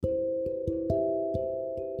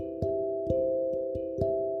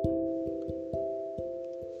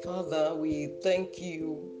Father, we thank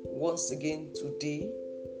you once again today.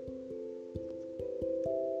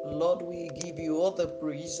 Lord, we give you all the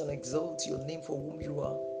praise and exalt your name for whom you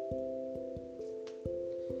are.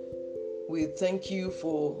 We thank you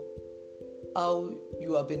for how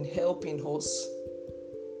you have been helping us.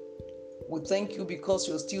 We thank you because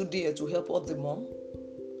you're still there to help us the more.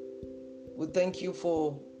 We thank you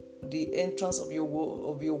for the entrance of your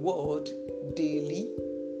word daily.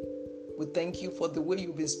 We thank you for the way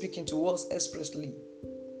you've been speaking to us expressly.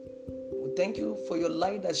 We thank you for your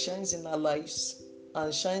light that shines in our lives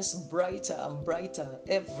and shines brighter and brighter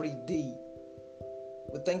every day.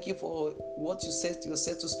 We thank you for what you said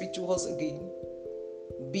yourself to speak to us again.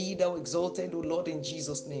 Be thou exalted, O Lord, in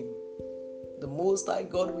Jesus' name. The Most High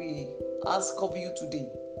God, we ask of you today.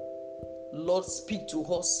 Lord, speak to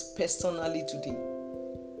us personally today.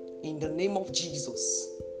 In the name of Jesus.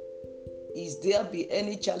 Is there be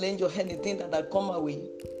any challenge or anything that has come our way?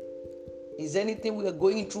 Is anything we are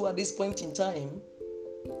going through at this point in time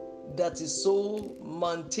that is so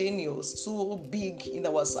mountainous, so big in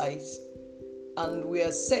our sight, and we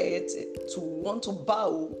are set to want to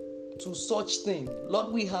bow to such thing?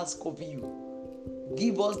 Lord, we ask of you,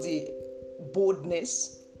 give us the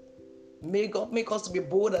boldness. Make us to be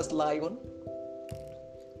bold as lion.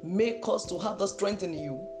 Make us to have the strength in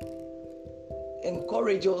you.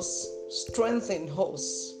 Encourage us, strengthen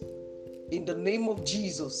us in the name of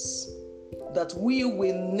Jesus, that we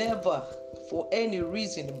will never for any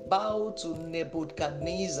reason bow to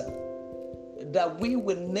Nebuchadnezzar, that we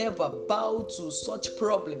will never bow to such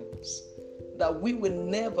problems, that we will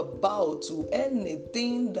never bow to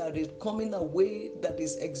anything that is coming our way that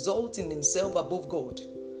is exalting himself above God.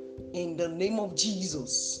 In the name of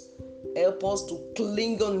Jesus, help us to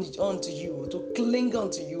cling on to you,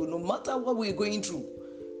 no matter what we're going through.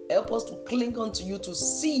 Help us to cling on to you, to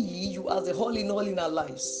see you as the all in all in our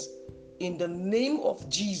lives. In the name of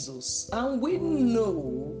Jesus. And we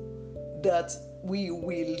know that we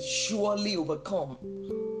will surely overcome.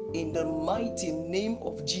 In the mighty name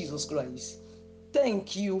of Jesus Christ.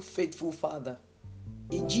 Thank you, faithful Father.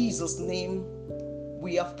 In Jesus' name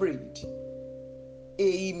we have prayed.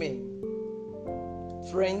 Amen.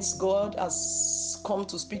 Friends, God has come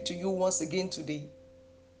to speak to you once again today.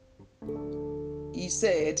 He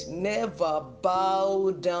said, never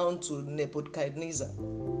bow down to Nebuchadnezzar.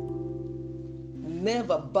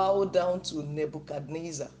 Never bow down to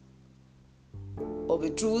Nebuchadnezzar. Of the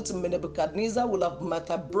truth, Nebuchadnezzar might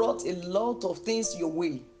have brought a lot of things your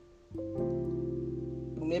way.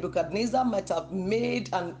 Nebuchadnezzar might have made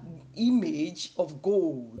an image of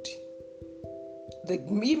gold. The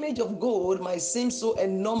image of gold might seem so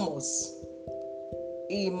enormous.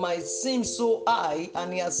 It might seem so high,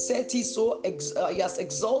 and he has set it he has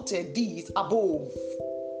exalted it above.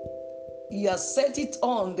 He has set it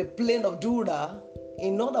on the plain of Dura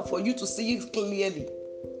in order for you to see it clearly.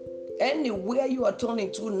 Anywhere you are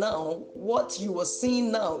turning to now, what you are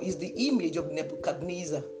seeing now is the image of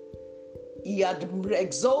Nebuchadnezzar. He had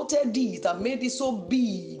exalted it and made it so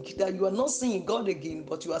big that you are not seeing God again,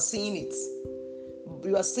 but you are seeing it.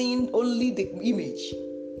 You are seeing only the image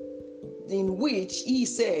in which he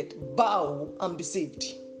said, bow and be saved.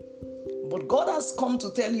 But God has come to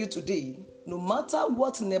tell you today, no matter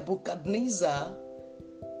what Nebuchadnezzar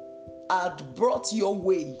had brought your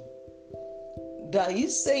way, that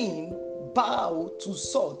he's saying, bow to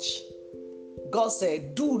such. God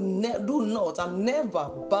said, do not and never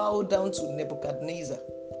bow down to Nebuchadnezzar.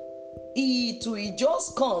 It will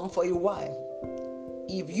just come for a while.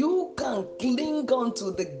 If you can cling on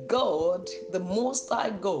to the God, the Most High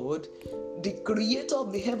God, the creator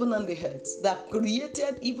of the heaven and the earth, that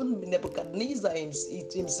created even Nebuchadnezzar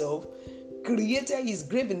himself, created his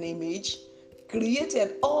graven image,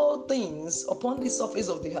 created all things upon the surface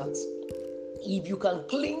of the earth. If you can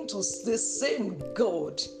cling to the same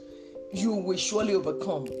God, you will surely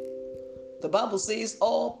overcome. The Bible says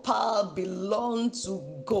all power belongs to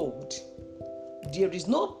God. There is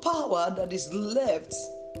no power that is left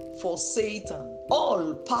for Satan.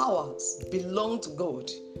 All powers belong to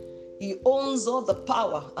God. He owns all the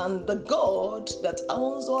power, and the God that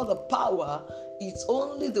owns all the power is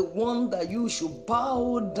only the one that you should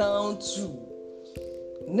bow down to.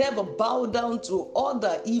 Never bow down to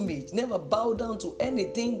other image. Never bow down to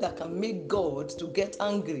anything that can make God to get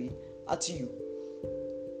angry at you.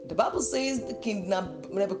 The Bible says the King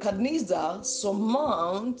Nebuchadnezzar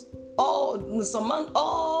summoned all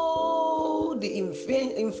the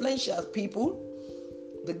influential people,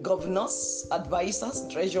 the governors, advisors,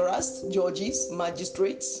 treasurers, judges,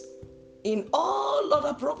 magistrates, In all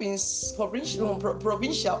other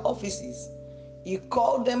provincial offices, he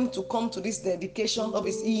called them to come to this dedication of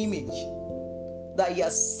his image that he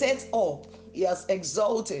has set up, he has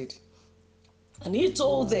exalted. And he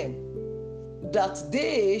told them that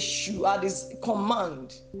they should, at his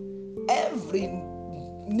command, every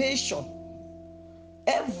nation,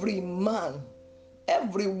 every man,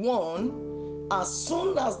 everyone, as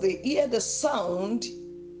soon as they hear the sound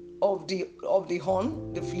of the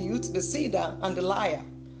horn, the flute, the cedar, and the lyre,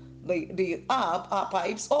 the harp,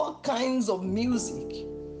 pipes, all kinds of music,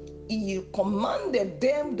 he commanded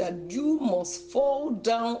them that you must fall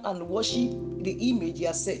down and worship the image he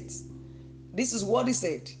has set. This is what he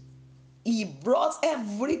said. He brought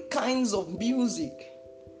every kinds of music,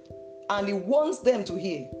 and he wants them to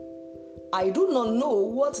hear. I do not know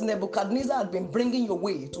what Nebuchadnezzar had been bringing your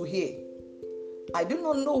way to hear. I do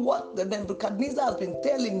not know what the Nebuchadnezzar has been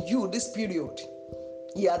telling you this period.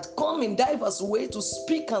 He had come in diverse ways to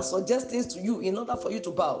speak and suggest things to you in order for you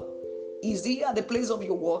to bow. Is he at the place of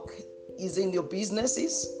your work? Is in your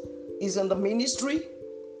businesses? Is in the ministry?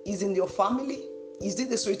 Is in your family? Is it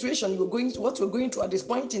the situation you're going through, what you're going through at this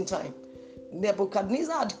point in time?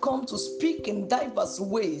 Nebuchadnezzar had come to speak in diverse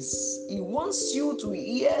ways. He wants you to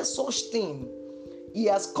hear such thing. He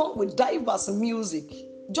has come with diverse music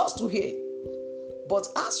just to hear. But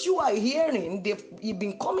as you are hearing, he's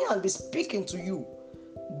been coming and be speaking to you.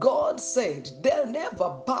 God said they'll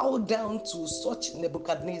never bow down to such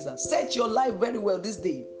Nebuchadnezzar. Set your life very well this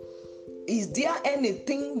day. Is there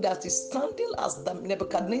anything that is standing as the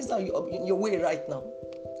Nebuchadnezzar in your way right now?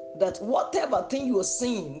 That whatever thing you are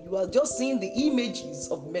seeing, you are just seeing the images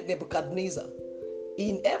of Nebuchadnezzar.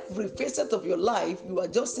 In every facet of your life, you are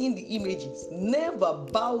just seeing the images. Never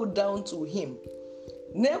bow down to him.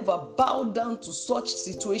 Never bow down to such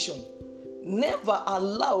situation. Never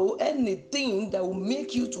allow anything that will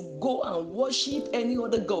make you to go and worship any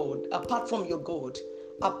other God apart from your God,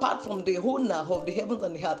 apart from the owner of the heavens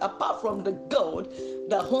and the earth, apart from the God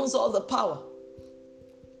that owns all the power.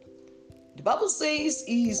 The Bible says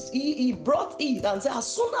he brought it and said, as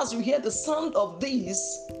soon as you hear the sound of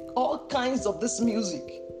all kinds of this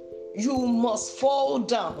music, you must fall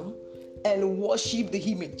down and worship the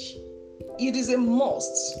image. It is a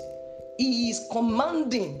must. He is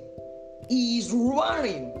commanding. He is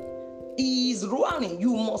roaring. He is roaring.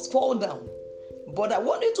 You must fall down. But I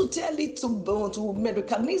wanted to tell it to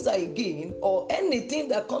Nebuchadnezzar again, or anything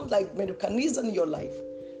that comes like Nebuchadnezzar in your life,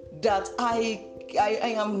 that I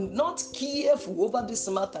am not careful over this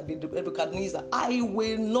matter, Nebuchadnezzar. I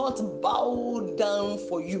will not bow down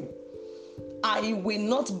for you. I will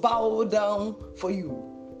not bow down for you.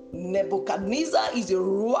 Nebuchadnezzar is a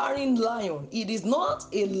roaring lion. He is not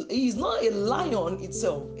a lion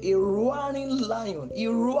itself, a roaring lion. He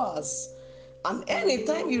roars. And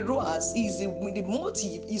anytime he roars, the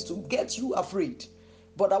motive is to get you afraid.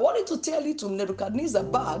 But I wanted to tell you to Nebuchadnezzar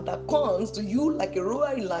back that comes to you like a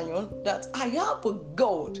roaring lion, that I have a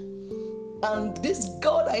God. And this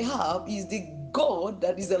God I have is the God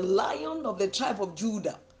that is a lion of the tribe of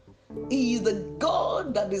Judah. He is the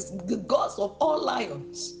God that is the God of all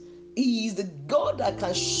lions. He is the God that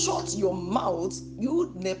can shut your mouth,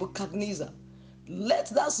 you Nebuchadnezzar. Let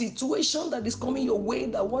that situation that is coming your way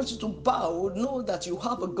that wants you to bow know that you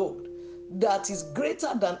have a God that is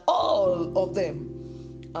greater than all of them.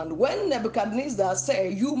 And when Nebuchadnezzar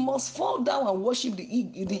said, you must fall down and worship the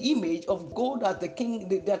image of God that the king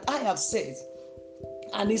that I have said,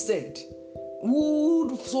 and he said,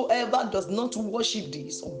 whosoever does not worship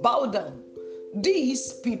this or bow down,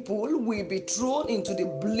 these people will be thrown into the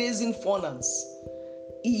blazing furnace.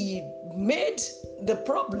 He made the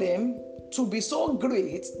problem to be so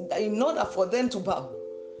great that in order for them to bow.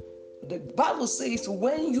 The Bible says,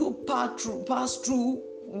 when you pass through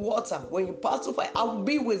water, when you pass through fire, I will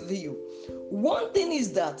be with you. One thing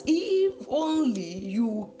is that if only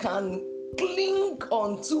you can cling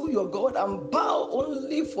onto your God and bow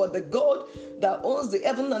only for the God that owns the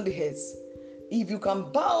heaven and the earth. If you can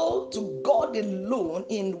bow to God alone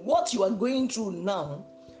in what you are going through now,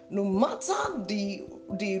 no matter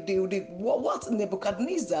what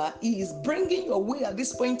Nebuchadnezzar is bringing your way at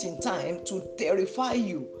this point in time to terrify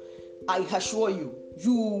you, I assure you,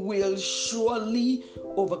 you will surely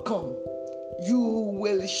overcome. You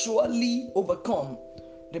will surely overcome.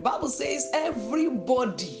 The Bible says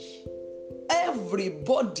everybody,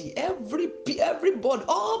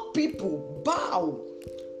 all people bow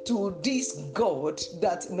to this God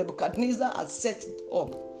that Nebuchadnezzar had set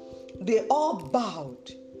up. They all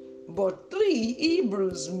bowed. But three Hebrew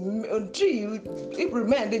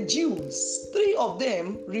men, the Jews, three of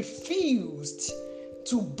them refused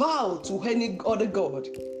to bow to any other God.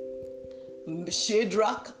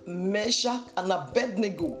 Shadrach, Meshach, and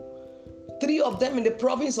Abednego, 3 of them in the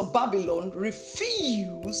province of Babylon,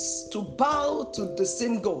 refused to bow to the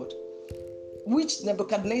same God, which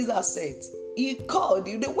Nebuchadnezzar said. He called,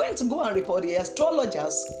 they went to go and report. The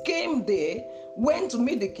astrologers came there, went to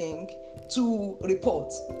meet the king to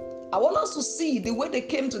report. I want us to see the way they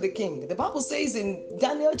came to the king. The Bible says in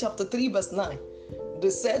Daniel chapter 3 verse 9, they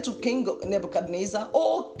said to King Nebuchadnezzar,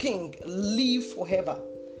 "O king, live forever."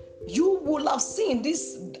 You will have seen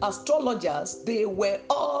these astrologers, they were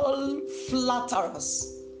all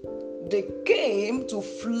flatterers. They came to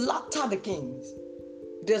flatter the kings.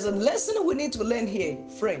 There's a lesson we need to learn here,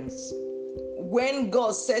 friends. When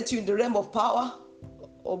God sets you in the realm of power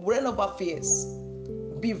or realm of affairs,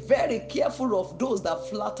 be very careful of those that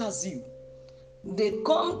flatters you. They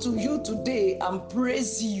come to you today and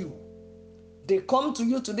praise you. They come to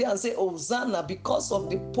you today and say, Hosanna, because of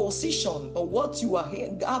the position of what you are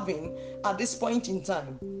having at this point in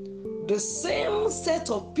time. The same set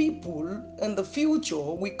of people in the future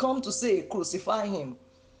will come to say, crucify him.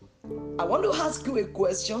 I want to ask you a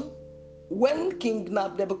question. When King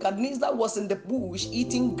Nebuchadnezzar was in the bush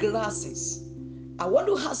eating grasses, I want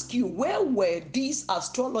to ask you, where were these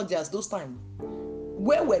astrologers those times?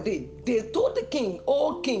 Where were they? They told the king,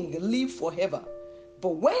 "O king, live forever."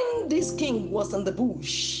 But when this king was in the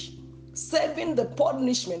bush, serving the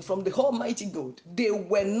punishment from the Almighty God, they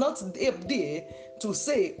were not there to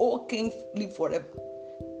say, "O king, live forever."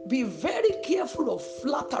 Be very careful of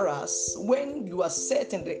flatterers when you are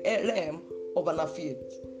set in the realm of an affair.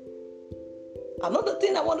 Another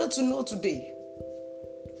thing I wanted to know today,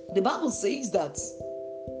 the Bible says that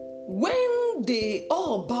when they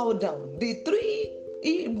all bow down, the 3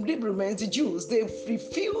 Hebrew men, the Jews, they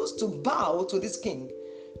refused to bow to this king.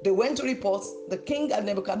 They went to report. The king and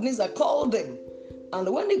Nebuchadnezzar called them. And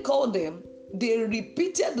when they called them, they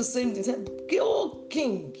repeated the same thing. They said, "O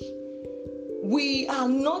king, we are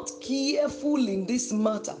not careful in this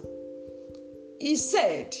matter." He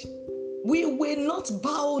said, "We will not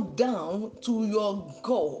bow down to your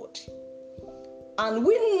God. And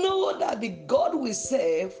we know that the God we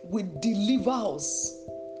serve will deliver us."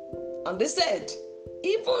 And they said,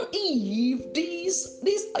 even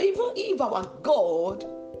if our God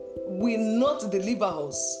will not deliver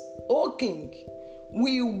us, O king,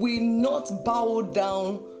 we will not bow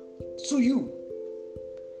down to you.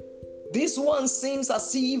 This one seems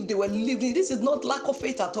as if they were living. This is not lack of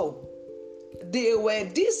faith at all. They were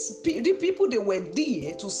the people, they were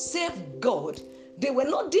there to serve God. They were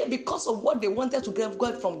not there because of what they wanted to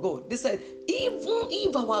get from God. They said, even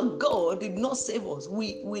if our God did not save us,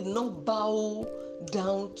 we will not bow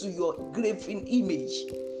down to your graven image.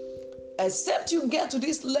 Except you get to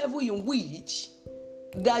this level in which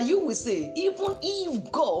that you will say, even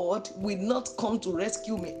if God will not come to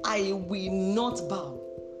rescue me, I will not bow.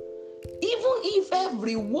 Even if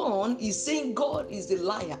everyone is saying God is a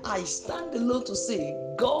liar, I stand alone to say,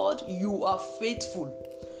 God, you are faithful.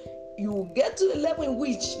 You get to a level in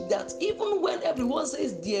which that even when everyone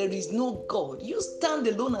says there is no God, you stand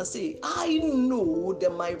alone and say, I know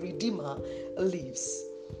that my Redeemer lives.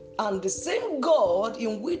 And the same God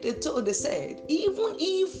in which they said, even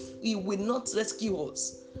if he will not rescue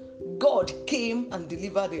us, God came and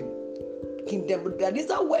delivered them. King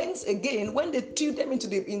Nebuchadnezzar went again when they threw them into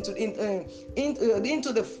the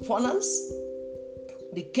furnace.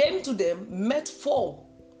 They came to them, met 4.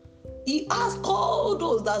 He asked all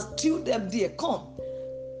those that threw them there, come.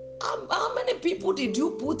 How many people did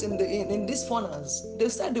you put in this furnace? They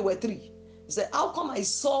said there were 3. He said, how come I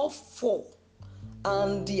saw 4?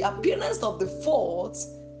 And the appearance of the 4th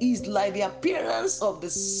is like the appearance of the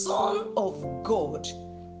Son of God,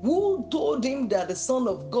 who told him that the Son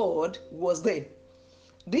of God was there.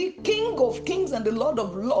 The King of Kings and the Lord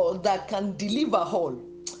of Lords that can deliver all.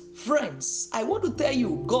 Friends, I want to tell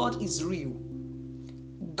you, God is real.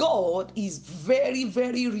 God is very,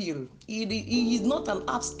 very real. He is not an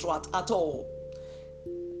abstract at all.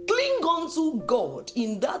 Cling on to God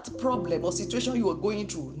in that problem or situation you are going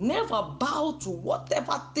through. Never bow to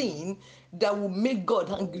whatever thing that will make God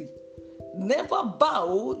angry. Never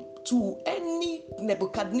bow to any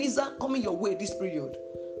Nebuchadnezzar coming your way this period.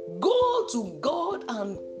 Go to God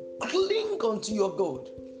and cling onto your God.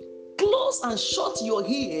 Close and shut your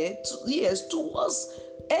ears towards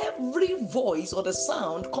every voice or the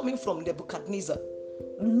sound coming from Nebuchadnezzar.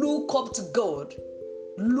 Look up to God.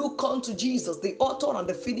 Look unto Jesus, the author and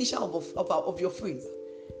the finisher of your faith,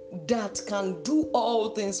 that can do all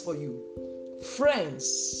things for you.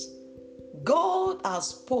 Friends, God has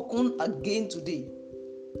spoken again today.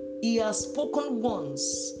 He has spoken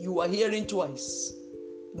once. You are hearing twice.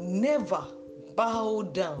 Never bow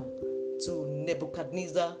down to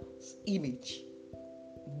Nebuchadnezzar's image.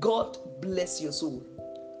 God bless your soul.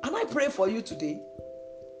 And I pray for you today,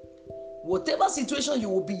 whatever situation you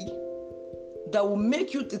will be, that will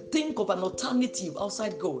make you to think of an alternative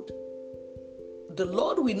outside God, the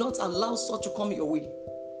Lord will not allow such to come your way.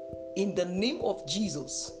 In the name of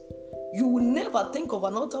Jesus, you will never think of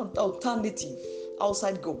an alternative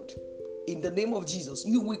outside God. In the name of Jesus,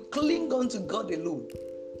 you will cling on to God alone.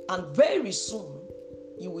 And very soon,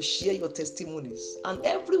 you will share your testimonies. And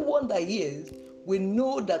everyone that hears will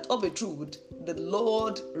know that of a truth, the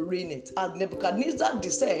Lord reigneth. As Nebuchadnezzar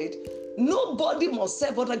said, nobody must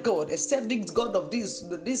serve other God except the God of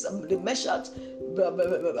the Meshach,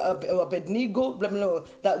 Abednego,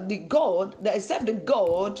 that the God, that except the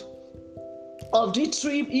God of the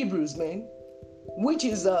three Hebrews, man, which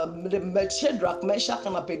is the Shadrach, Meshach,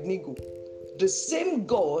 and Abednego. The same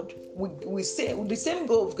God, we say, the same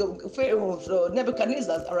God of Pharaoh,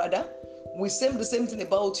 Nebuchadnezzar, rather, we say the same thing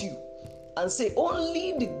about you and say,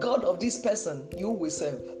 only the God of this person you will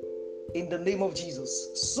serve. In the name of Jesus,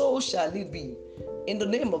 so shall it be. In the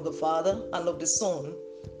name of the Father, and of the Son,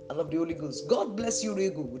 and of the Holy Ghost. God bless you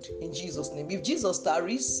real good, in Jesus' name. If Jesus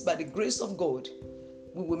tarries, by the grace of God,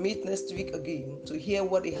 we will meet next week again to hear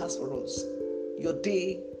what He has for us. Your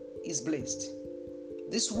day is blessed.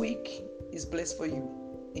 This week is blessed for you,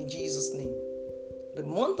 in Jesus' name. The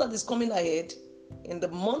month that is coming ahead, in the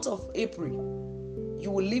month of April,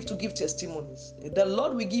 you will live to give testimonies. The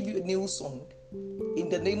Lord will give you a new song, in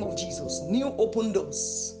the name of Jesus. New open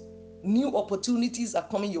doors, new opportunities are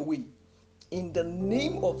coming your way, in the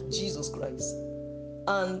name of Jesus Christ.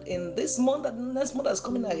 And in this month, and the next month that's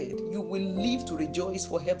coming ahead, you will live to rejoice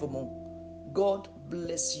forevermore. God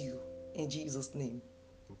bless you, in Jesus' name.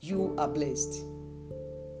 You are blessed.